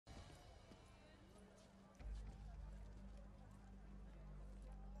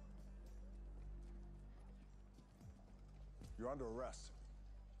You're under arrest.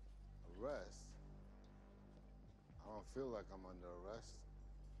 Arrest? I don't feel like I'm under arrest.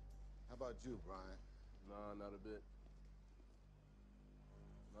 How about you, Brian? Nah, not a bit.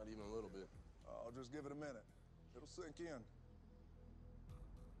 Not even a little bit. I'll just give it a minute. It'll sink in.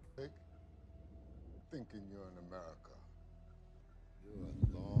 Thinking you're in America. You're a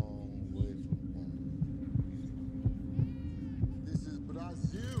long way from home. This is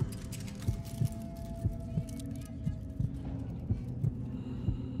Brazil.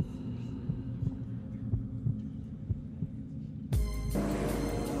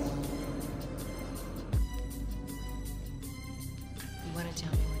 You want to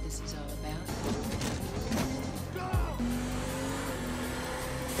tell me what this is all about?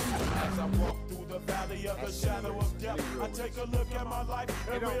 As I walk through the valley of the shadow of death, I take a look at my life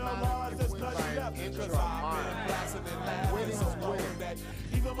and realize there's nothing left. Because I've been blasting and laughing so long that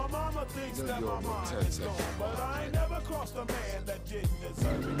even my mama thinks that my mind is gone. But I ain't never crossed a man that didn't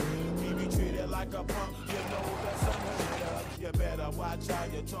deserve it. He be treated like a punk, you know that's unheard of. You better watch how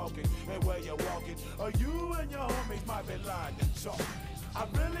you're talking and where you're walking, or you and your homies might be lying to chalk. I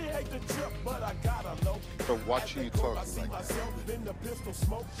really hate the trip, but I gotta know. So watch who you talking I see like myself in the pistol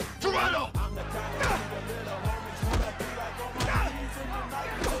smoke. Toretto! I'm the kind of nigga little homies wanna be like on my knees in the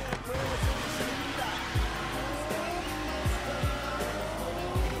night, saying prayers in the street.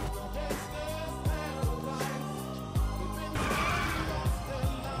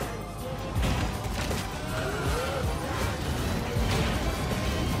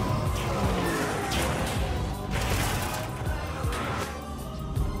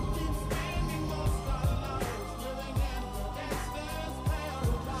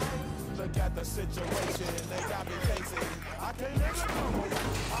 Look at the situation they got me facing. I can't let it go.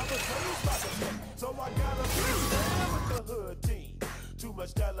 I was raised by the shit, so I gotta be there with the hood team. Too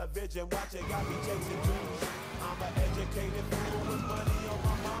much television watching got me chasing dreams. I'm an educated fool with money on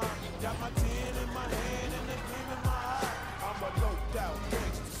my mind. Got my tin in my hand and a gleam in my eye. I'm a loped out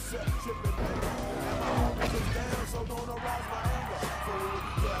gangster, set tripping baby. And my homies is down, so don't arouse my anger. Fool,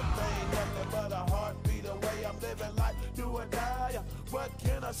 yeah, ain't nothing but a heartbeat away. I'm living life, do or die. What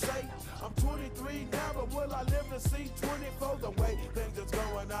can I say? I'm 23 now, but will I live to see 24? The way things is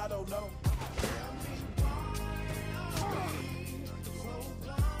going, I don't know.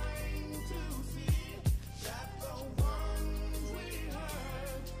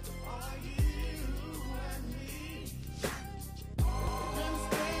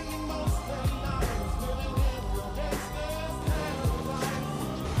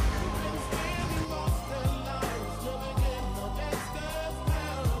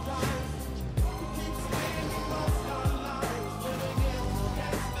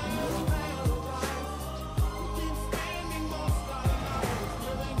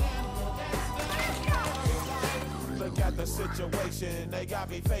 The situation they got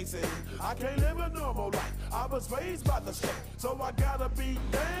me facing. I can't live a normal life. I was raised by the state, so I gotta be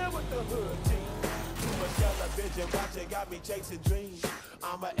down with the hood team. Too much television watching got me chasing dreams.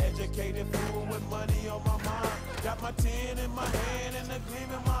 I'm an educated fool with money on my mind. Got my tin in my hand and a gleam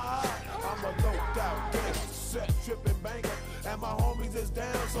in my eye. I'm a loped out gangster, set tripping banker, and my homies is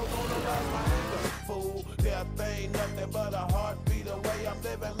down, so don't arouse my anger. Fool, death ain't nothing but a heartbeat away. I'm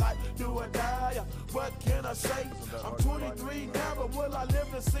living life, do or die. What can I say? I'm 23 now, but will I live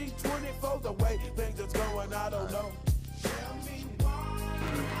to see 24? The way things is going, I don't know. Tell me why.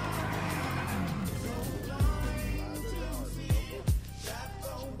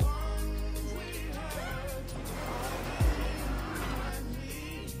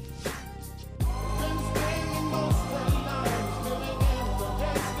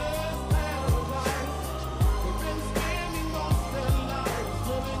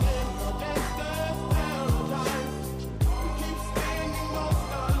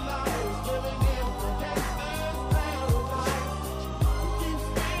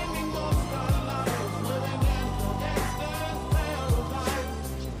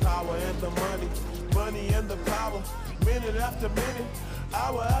 Money and the power, minute after minute,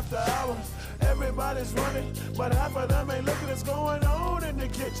 hour after hour. Everybody's running, but half of them ain't looking what's going on in the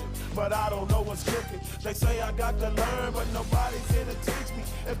kitchen. But I don't know what's cooking. They say I got to learn, but nobody's here to teach me.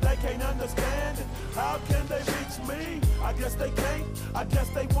 If they can't understand it, how can they reach me? I guess they can't, I guess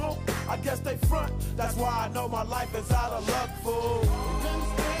they won't, I guess they front. That's why I know my life is out of luck, fool.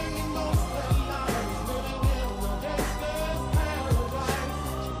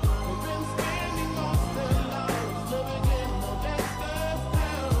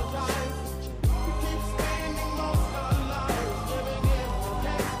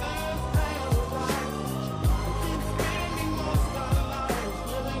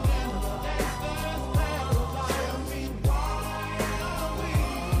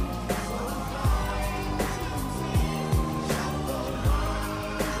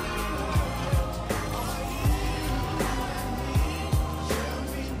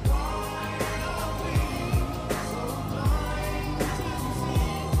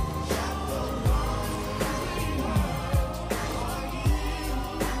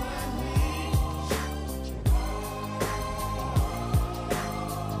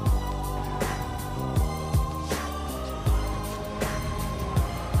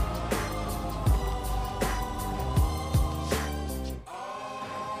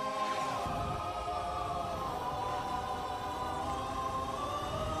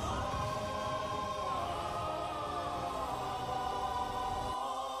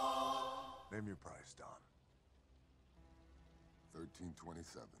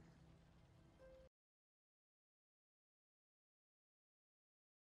 1327.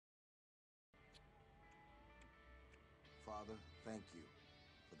 Father, thank you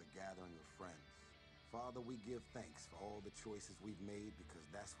for the gathering of friends. Father, we give thanks for all the choices we've made because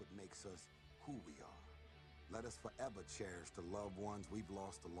that's what makes us who we are. Let us forever cherish the loved ones we've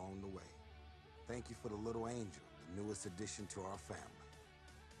lost along the way. Thank you for the little angel, the newest addition to our family.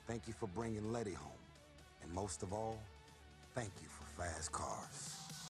 Thank you for bringing Letty home. And most of all, thank you for fast cars.